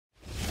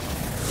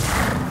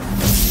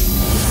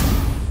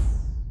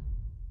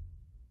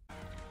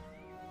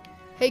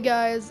Hey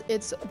guys,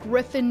 it's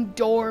Griffin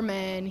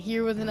Doorman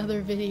here with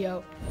another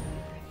video.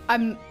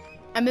 I'm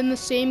in the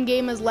same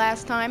game as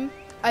last time.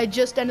 I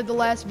just ended the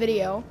last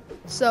video,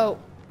 so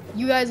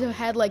you guys have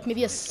had like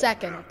maybe a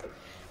second.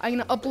 I'm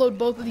gonna upload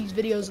both of these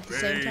videos at the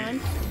same time.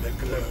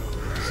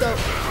 So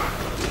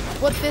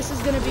what this is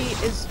gonna be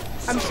is,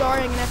 I'm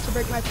sorry, I'm gonna have to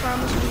break my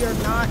promise. We are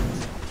not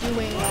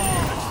doing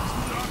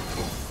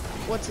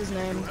what's his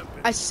name?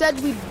 I said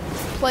we'd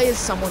play as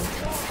someone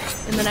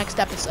in the next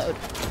episode.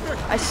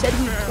 I said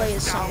we'd play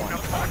as someone.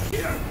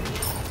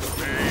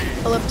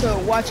 I'll have to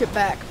watch it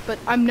back, but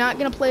I'm not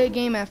gonna play a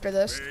game after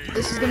this.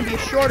 This is gonna be a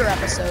shorter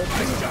episode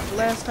because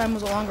last time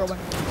was a longer one.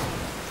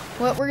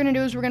 What we're gonna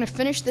do is we're gonna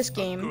finish this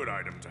game,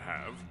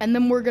 and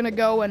then we're gonna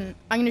go and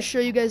I'm gonna show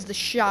you guys the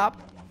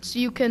shop so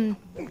you can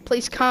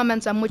place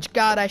comments on which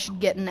god I should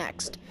get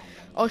next.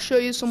 I'll show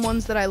you some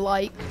ones that I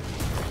like.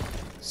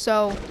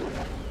 So,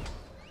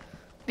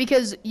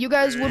 because you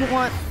guys wouldn't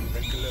want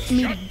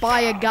me to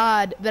buy a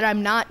god that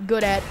I'm not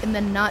good at and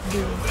then not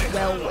do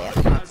well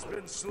with.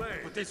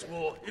 But this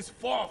war is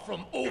far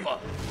from over.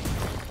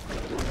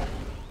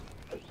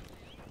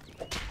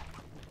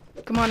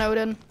 Come on,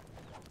 Odin.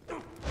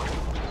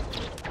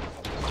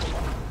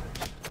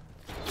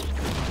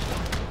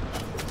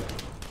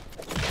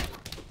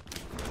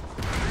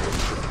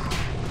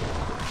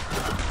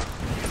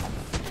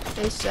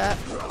 Stay set.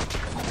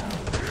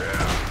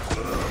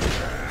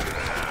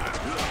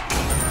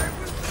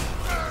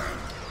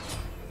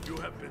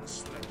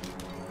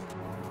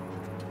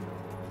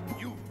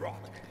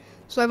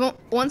 So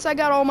once I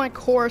got all my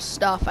core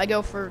stuff, I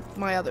go for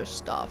my other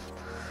stuff.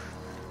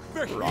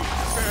 The heat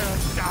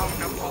bears down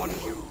upon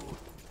you.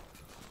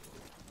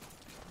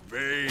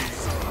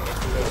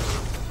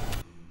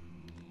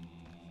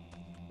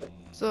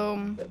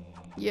 So,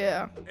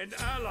 yeah. An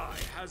ally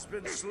has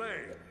been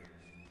slain.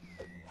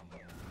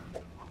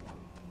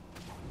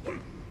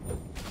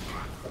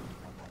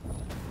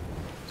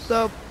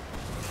 So,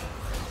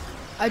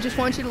 I just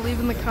want you to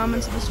leave in the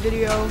comments of this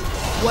video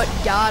what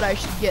god I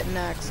should get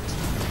next.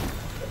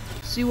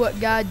 See what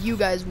god you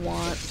guys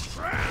want.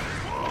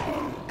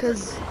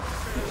 Because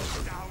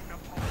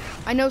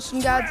I know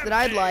some gods that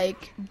I'd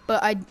like,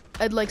 but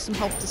I'd like some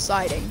help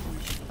deciding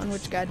on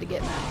which god to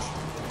get next.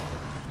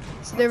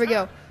 So there we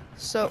go.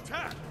 So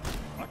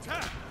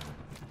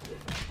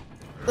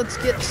let's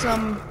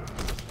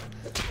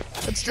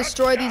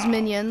destroy these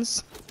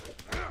minions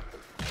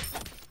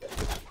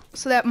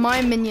so that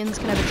my minions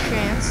can have a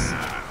chance.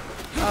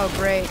 Oh,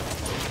 great.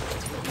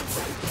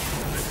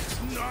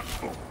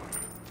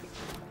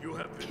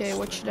 Okay,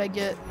 what should I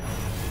get?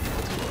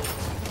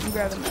 I'm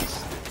grabbing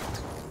this.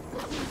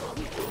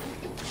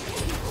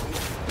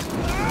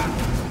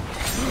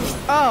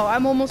 Oh,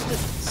 I'm almost at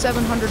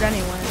 700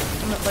 anyway.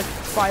 I'm at like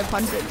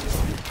 500.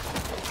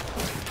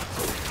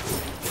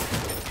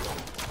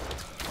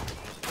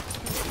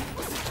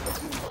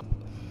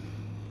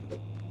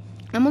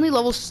 I'm only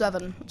level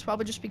 7. It's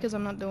probably just because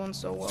I'm not doing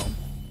so well.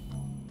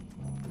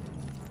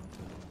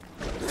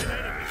 An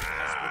enemy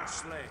has been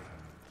slain.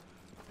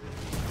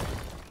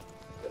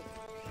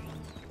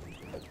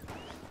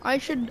 I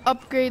should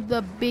upgrade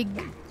the big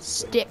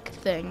stick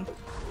thing.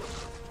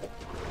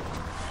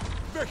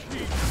 The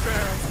heat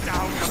bears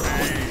down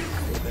upon you.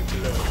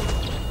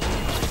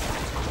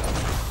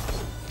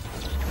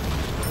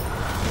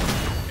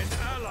 An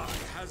ally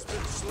has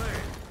been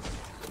slain.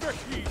 The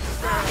heat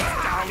bears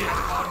down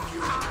upon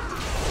you.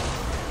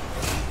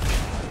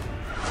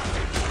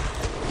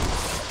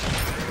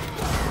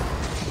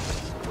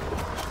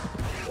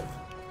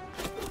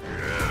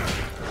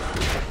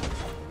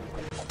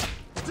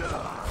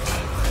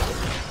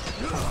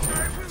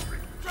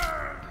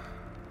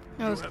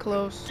 That was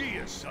close.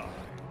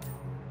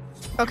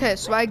 Okay,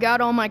 so I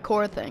got all my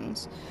core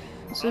things.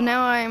 So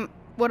now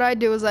what I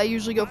do is I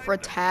usually go for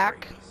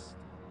attack,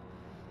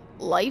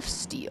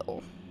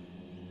 lifesteal.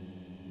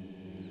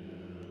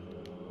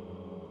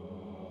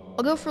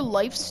 I'll go for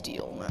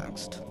lifesteal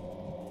next.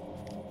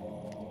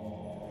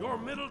 Your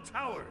middle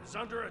tower is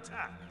under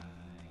attack.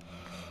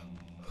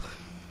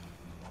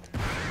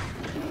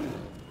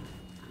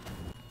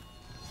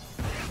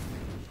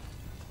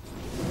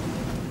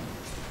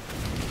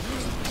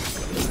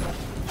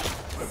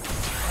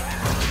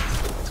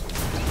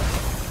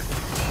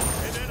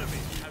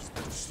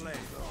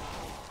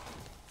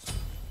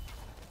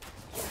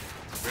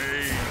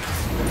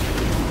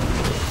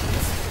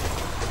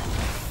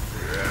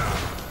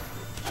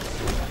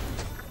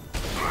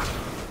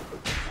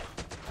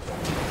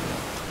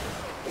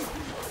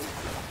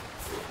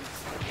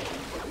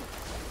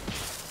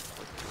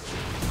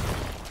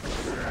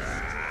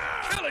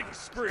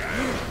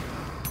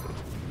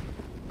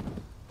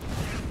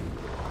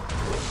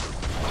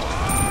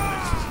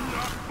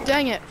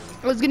 Dang it.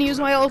 I was gonna use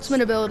my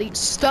ultimate ability,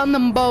 stun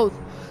them both,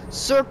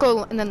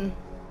 circle, and then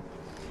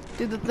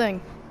do the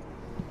thing.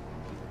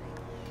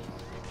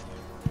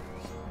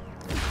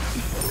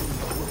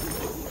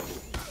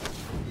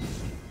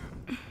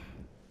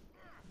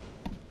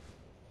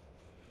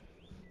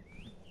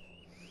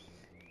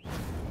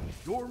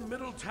 Your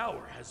middle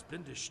tower has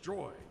been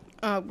destroyed.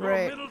 Oh, Your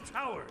great. middle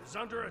tower is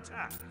under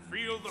attack.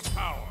 Feel the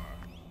power.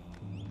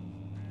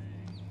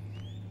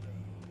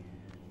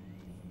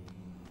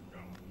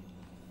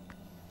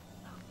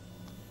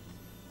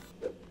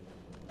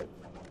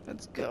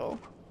 Let's go.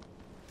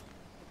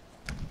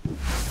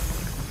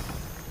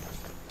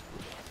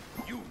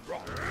 You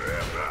rock.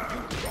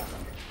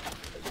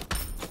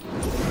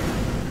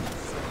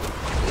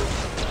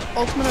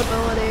 Ultimate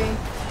ability.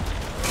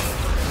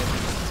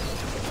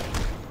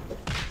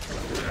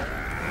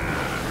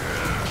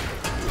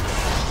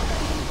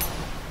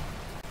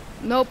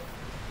 Nope.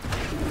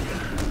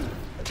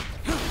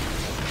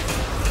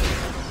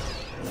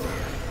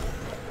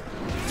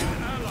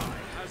 An ally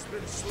has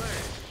been slain.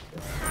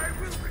 I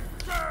will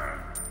return.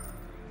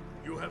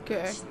 You have been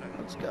Okay, slain.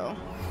 let's go.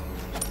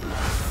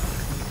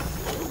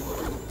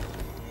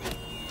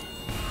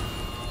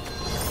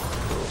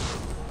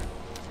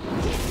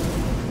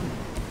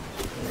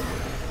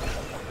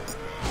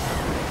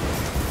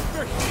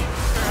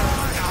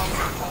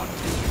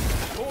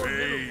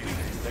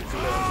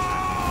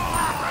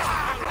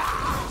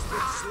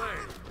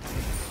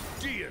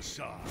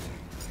 Deicide.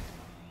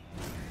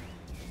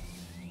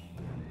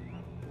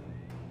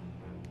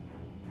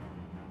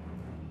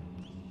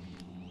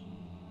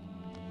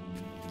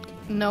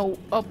 No.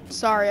 Oh,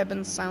 sorry, I've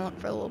been silent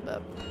for a little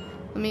bit.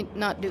 Let me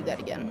not do that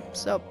again.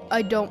 So,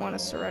 I don't want to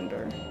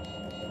surrender.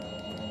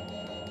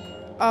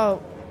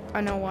 Oh,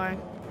 I know why.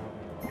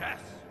 Yes.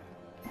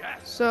 Yes.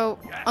 So,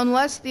 Yes.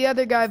 unless the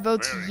other guy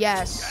votes Very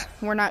yes, yes.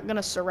 we're not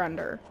gonna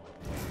surrender.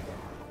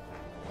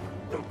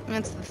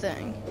 That's the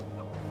thing.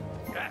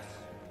 Yes.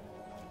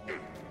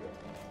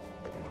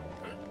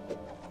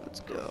 Let's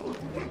go.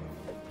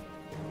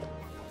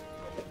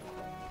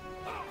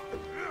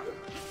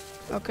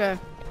 Okay.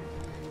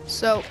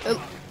 So,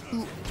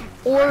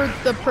 or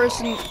the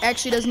person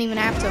actually doesn't even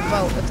have to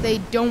vote. If they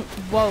don't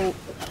vote,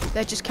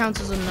 that just counts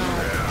as a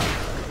no.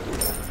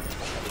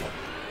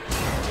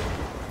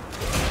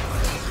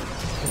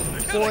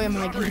 Boy, am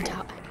I gonna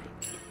die.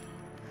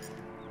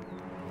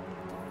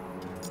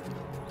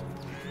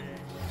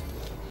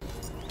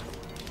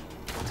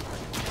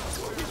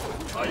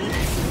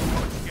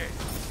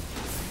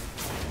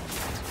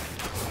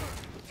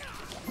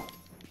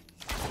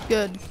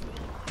 Good.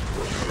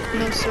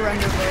 No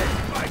surrender vote.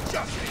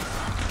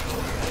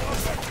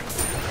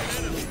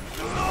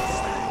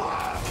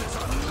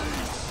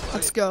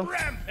 Let's go.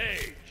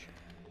 Rampage.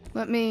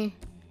 Let me.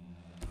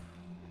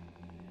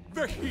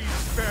 The heat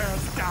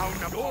bears down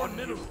upon your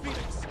middle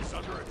phoenix is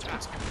under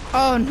attack.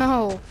 Oh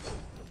no.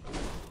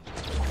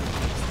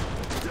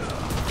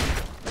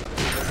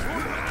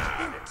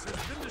 Phoenix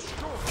has been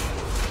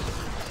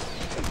destroyed.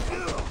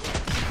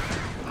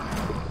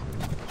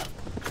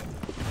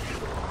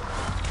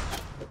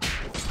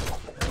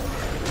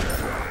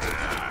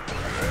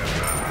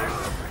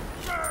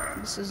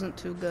 This isn't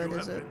too good, You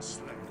is have it? been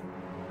slain.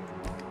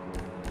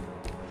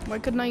 Why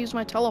couldn't I use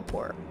my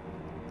teleport?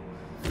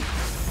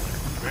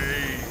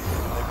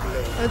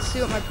 Let's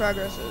see what my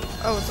progress is.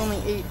 Oh, it's only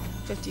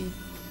 850,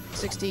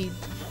 60,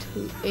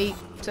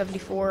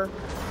 874.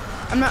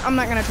 I'm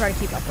not gonna try to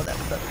keep up with it,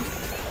 but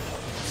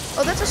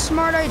oh, that's a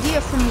smart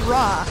idea from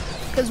Ra,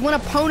 because when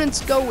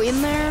opponents go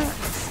in there,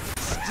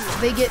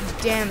 they get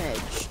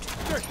damaged,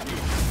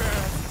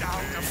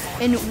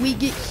 and we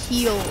get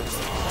healed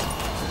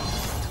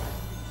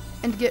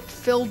and get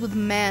filled with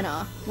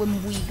mana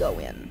when we go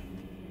in.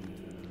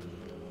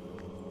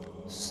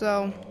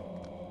 So,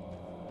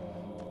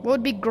 what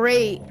would be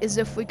great is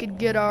if we could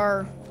get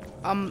our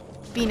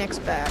Phoenix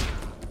back.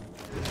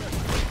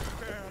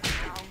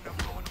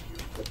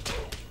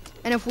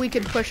 And if we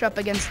could push up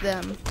against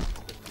them,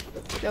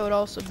 that would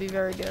also be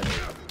very good.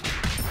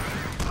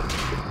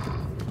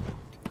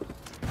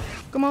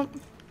 Come on.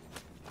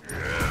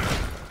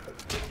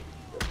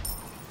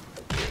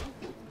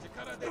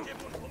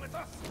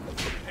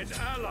 An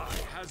ally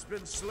has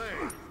been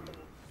slain.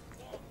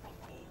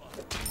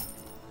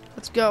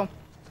 Let's go.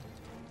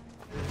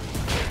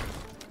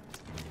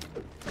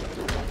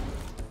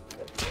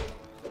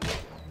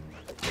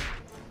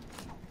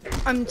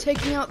 I'm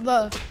taking out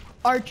the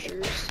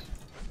archers.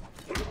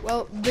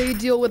 Well, they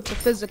deal with the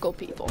physical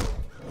people.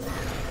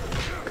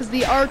 Because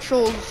the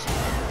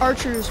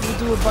archers will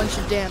do a bunch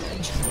of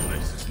damage.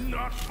 This is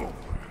not over.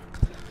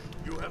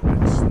 You have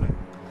been slain.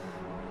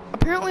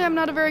 Apparently I'm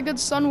not a very good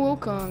Sun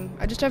Wukong.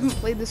 I just haven't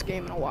played this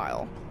game in a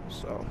while.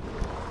 So,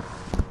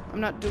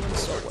 I'm not doing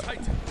so well.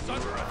 Titan's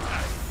under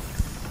attack.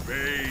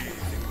 Bathe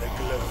in the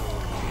glow.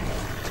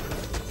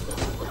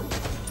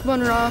 Come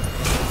on, Ra.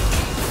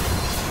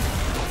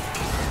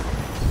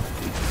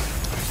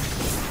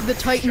 The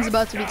Titan's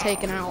about to be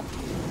taken out.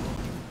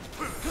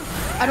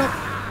 I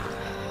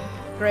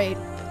don't... Great.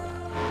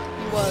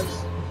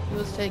 He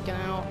was taken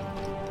out.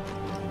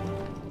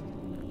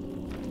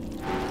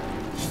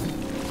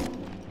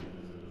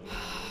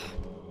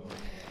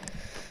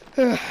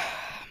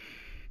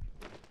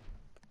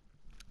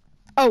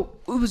 Oh,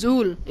 it was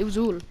Ul. It was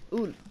Ul.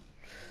 Ul.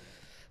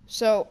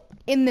 So,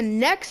 in the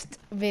next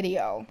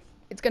video,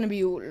 it's gonna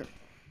be Ul.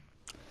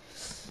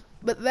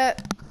 But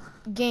that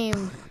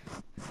game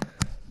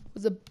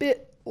was a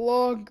bit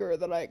longer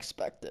than I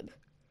expected.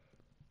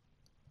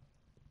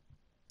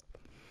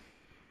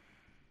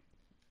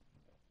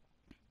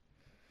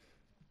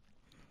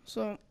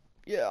 So,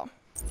 yeah.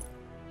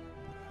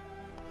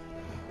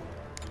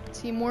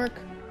 Teamwork.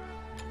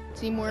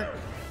 Teamwork.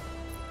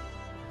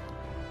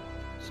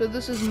 So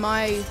this is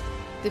my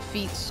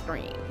defeat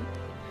screen.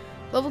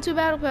 Level 2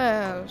 Battle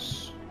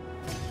Pass.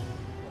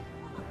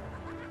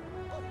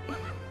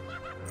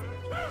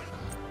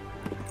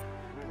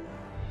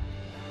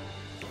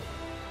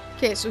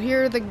 Okay, so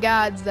here are the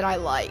gods that I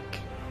like.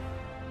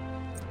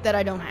 That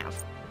I don't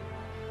have.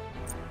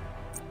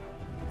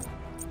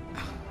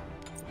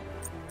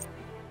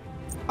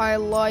 I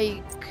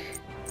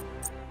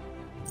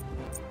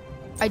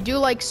do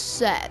like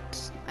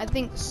Set. I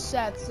think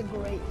Set's a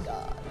great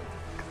god.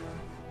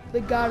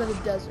 The god of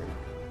the desert.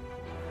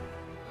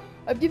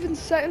 I've given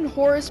Set and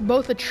Horus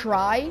both a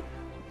try,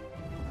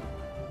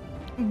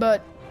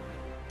 but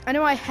I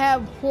know I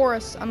have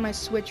Horus on my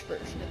Switch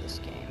version of this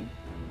game.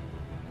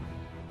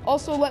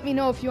 Also, let me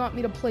know if you want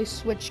me to play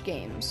Switch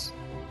games.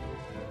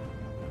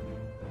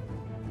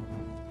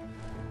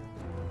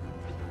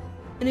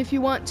 And if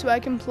you want to, I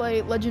can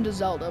play Legend of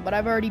Zelda, but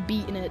I've already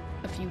beaten it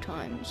a few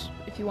times,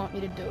 if you want me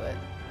to do it.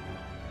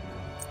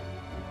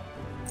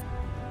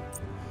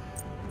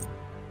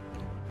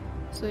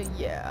 So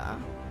yeah,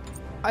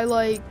 I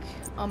like,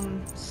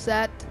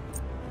 Set.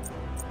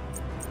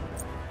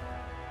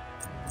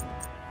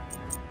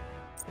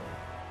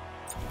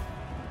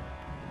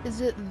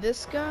 Is it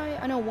this guy?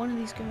 I know one of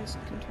these guys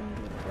can turn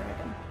into a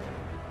dragon.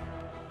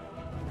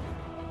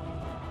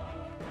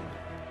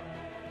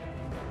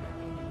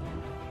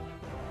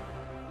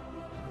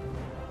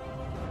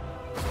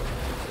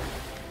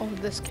 Oh,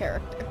 this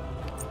character.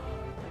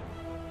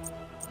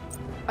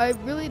 I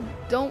really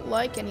don't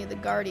like any of the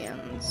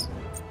Guardians.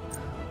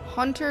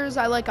 Hunters,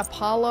 I like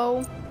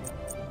Apollo.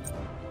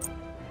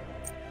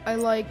 I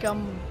like,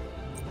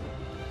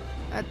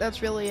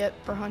 that's really it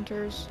for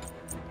Hunters.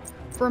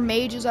 For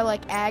mages, I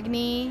like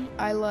Agni.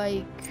 Do I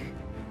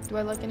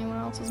like anyone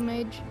else's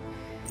mage?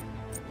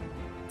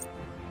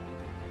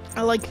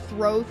 I like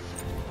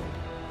Throth.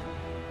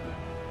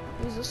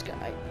 Who's this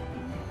guy?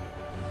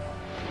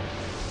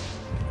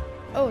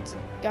 Oh, it's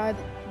a guy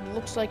that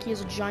looks like he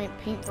has a giant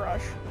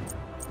paintbrush.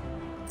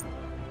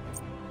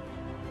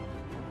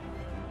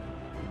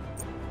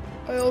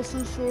 I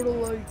also sort of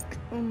like,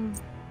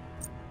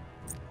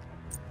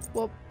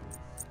 well,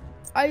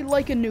 I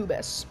like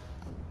Anubis.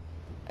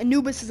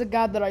 Anubis is a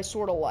god that I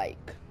sort of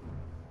like.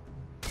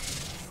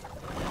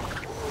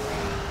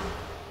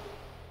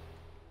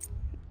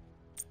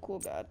 Cool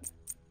god.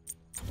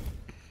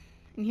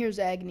 And here's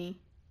Agni.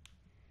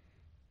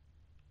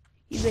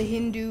 He's a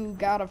Hindu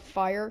god of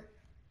fire.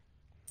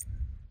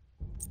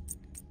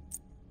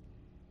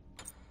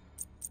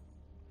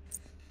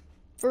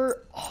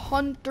 For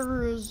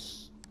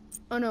hunters,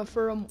 oh no,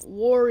 for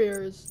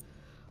warriors,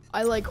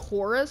 I like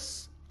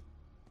Horus.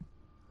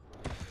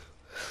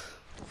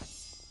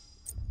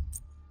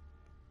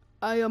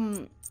 What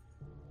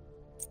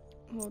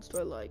else do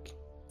I like?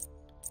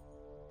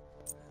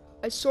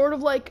 I sort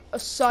of like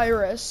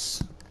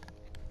Osiris.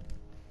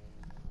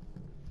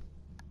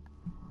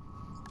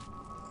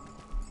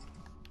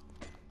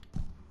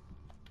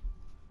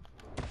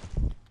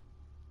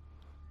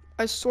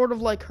 I sort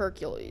of like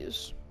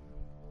Hercules.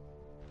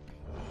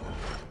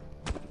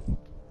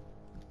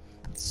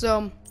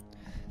 So,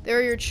 there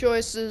are your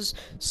choices.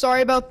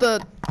 Sorry about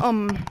the,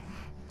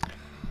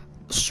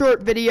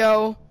 short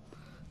video.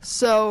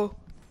 So,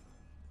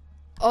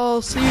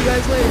 I'll see you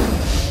guys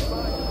later.